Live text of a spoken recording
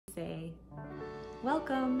say,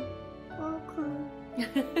 welcome. Welcome.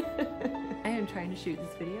 I am trying to shoot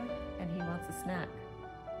this video and he wants a snack.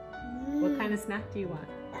 What kind of snack do you want?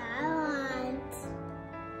 I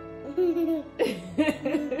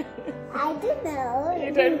don't know.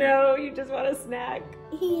 You don't know, you just want a snack.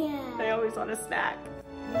 Yeah. I always want a snack.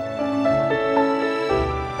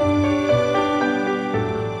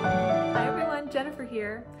 Hi everyone, Jennifer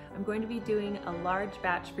here. I'm going to be doing a large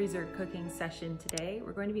batch freezer cooking session today.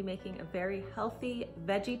 We're going to be making a very healthy,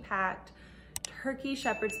 veggie-packed turkey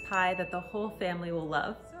shepherd's pie that the whole family will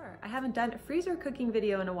love. Sure, I haven't done a freezer cooking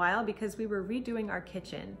video in a while because we were redoing our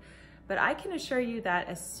kitchen. But I can assure you that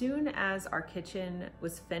as soon as our kitchen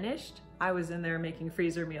was finished, I was in there making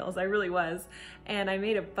freezer meals. I really was. And I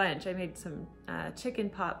made a bunch. I made some chicken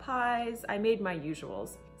pot pies. I made my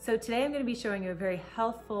usuals. So today I'm going to be showing you a very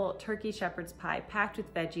healthful turkey shepherd's pie packed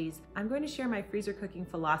with veggies. I'm going to share my freezer cooking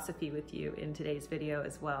philosophy with you in today's video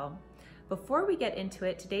as well. Before we get into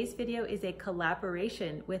it, today's video is a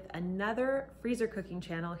collaboration with another freezer cooking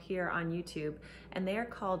channel here on YouTube, and they are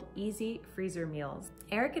called Easy Freezer Meals.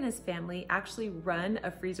 Eric and his family actually run a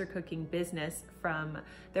freezer cooking business from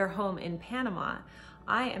their home in Panama.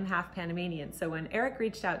 I am half Panamanian, so when Eric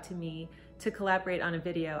reached out to me to collaborate on a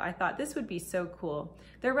video, I thought this would be so cool.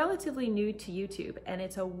 They're relatively new to YouTube, and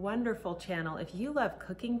it's a wonderful channel. If you love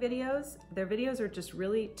cooking videos, their videos are just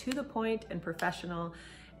really to the point and professional,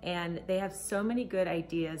 and they have so many good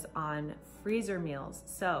ideas on freezer meals.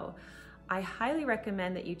 So I highly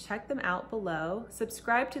recommend that you check them out below,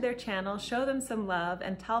 subscribe to their channel, show them some love,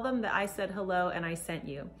 and tell them that I said hello and I sent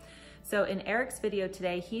you. So in Eric's video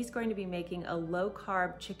today, he's going to be making a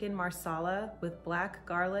low-carb chicken marsala with black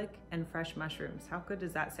garlic and fresh mushrooms. How good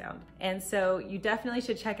does that sound? And so you definitely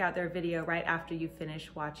should check out their video right after you finish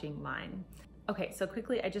watching mine. Okay, so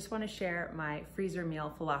quickly, I just want to share my freezer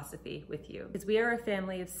meal philosophy with you. Because we are a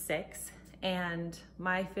family of 6, and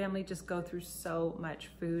my family just go through so much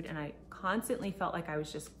food, and I constantly felt like I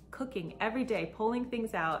was just cooking every day, pulling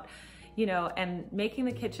things out, you know, and making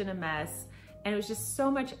the kitchen a mess. And it was just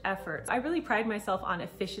so much effort. I really pride myself on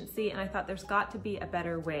efficiency, and I thought there's got to be a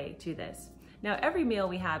better way to this. Now, every meal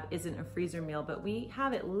we have isn't a freezer meal, but we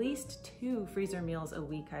have at least 2 freezer meals a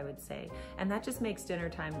week, I would say. And that just makes dinner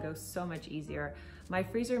time go so much easier. My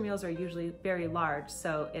freezer meals are usually very large,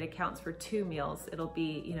 so it accounts for 2 meals. It'll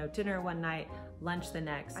be, you know, dinner one night, lunch the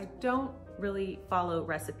next. I don't really follow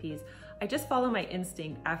recipes. I just follow my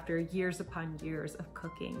instinct after years upon years of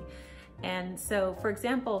cooking. And so, for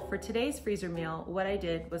example, for today's freezer meal, what I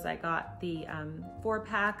did was I got the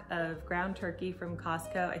 4-pack of ground turkey from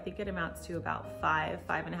Costco. I think it amounts to about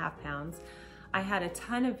 5.5 pounds. I had a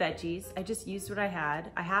ton of veggies. I just used what I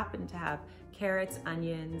had. I happened to have carrots,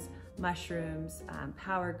 onions, mushrooms,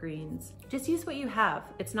 power greens. Just use what you have.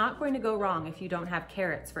 It's not going to go wrong if you don't have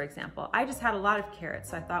carrots, for example. I just had a lot of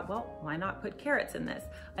carrots, so I thought, well, why not put carrots in this?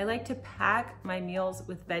 I like to pack my meals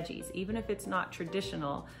with veggies, even if it's not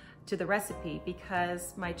traditional to the recipe,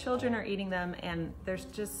 because my children are eating them and there's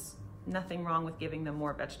just nothing wrong with giving them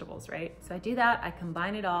more vegetables, right? So I do that, I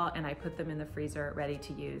combine it all, and I put them in the freezer ready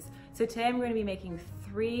to use. So today I'm going to be making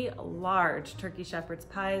 3 large turkey shepherd's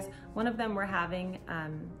pies. One of them we're having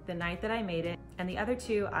the night that I made it, and the other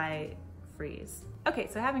 2 I freeze. Okay,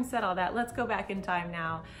 so having said all that, let's go back in time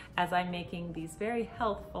now as I'm making these very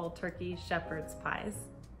healthful turkey shepherd's pies.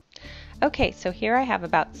 Okay, so here I have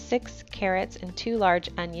about 6 carrots and 2 large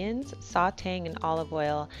onions, sauteing in olive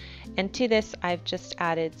oil. And to this, I've just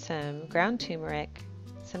added some ground turmeric,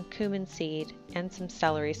 some cumin seed, and some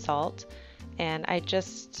celery salt. And I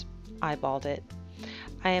just eyeballed it.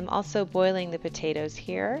 I am also boiling the potatoes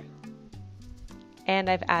here. And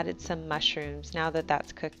I've added some mushrooms now that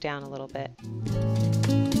that's cooked down a little bit.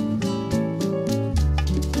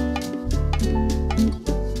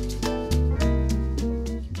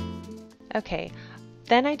 Okay,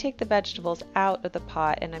 then I take the vegetables out of the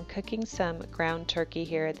pot and I'm cooking some ground turkey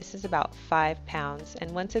here. This is about 5 pounds,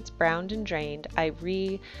 and once it's browned and drained, I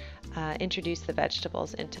reintroduce the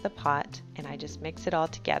vegetables into the pot and I just mix it all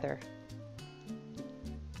together.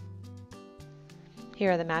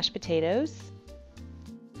 Here are the mashed potatoes.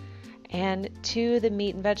 And to the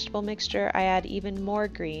meat and vegetable mixture, I add even more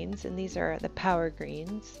greens, and these are the power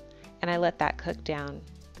greens, and I let that cook down.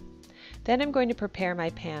 Then I'm going to prepare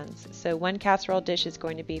my pans. So 1 casserole dish is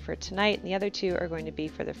going to be for tonight, and the other 2 are going to be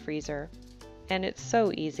for the freezer. And it's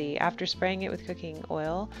so easy. After spraying it with cooking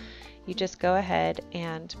oil, you just go ahead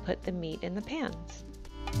and put the meat in the pans.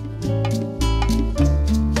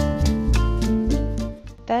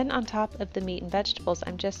 Then on top of the meat and vegetables,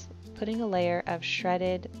 I'm just putting a layer of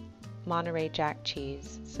shredded Monterey Jack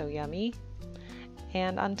cheese. So yummy.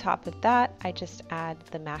 And on top of that, I just add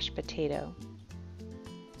the mashed potato.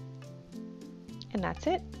 And that's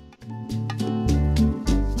it.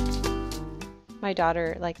 My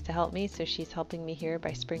daughter likes to help me, so she's helping me here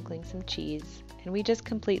by sprinkling some cheese. And we just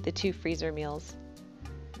complete the 2 freezer meals.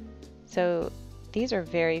 So these are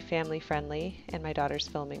very family friendly, and my daughter's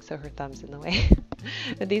filming, so her thumb's in the way.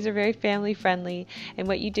 But these are very family friendly, and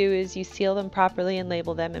what you do is you seal them properly and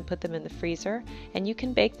label them and put them in the freezer, and you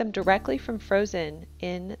can bake them directly from frozen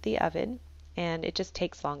in the oven, and it just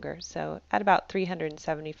takes longer, so at about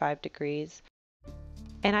 375 degrees.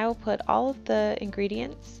 And I will put all of the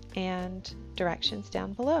ingredients and directions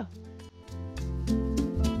down below.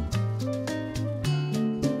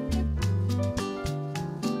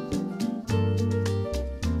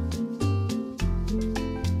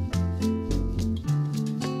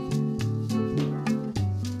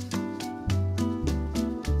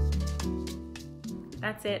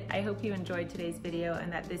 That's it. I hope you enjoyed today's video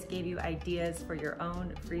and that this gave you ideas for your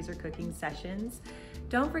own freezer cooking sessions.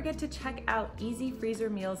 Don't forget to check out Easy Freezer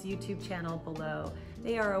Meals YouTube channel below.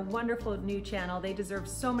 They are a wonderful new channel. They deserve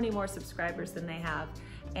so many more subscribers than they have.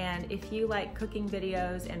 And if you like cooking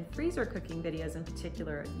videos and freezer cooking videos in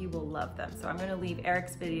particular, you will love them. So I'm going to leave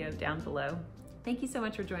Eric's video down below. Thank you so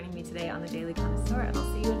much for joining me today on the Daily Connoisseur, and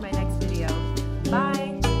I'll see you in my next video.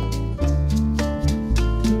 Bye!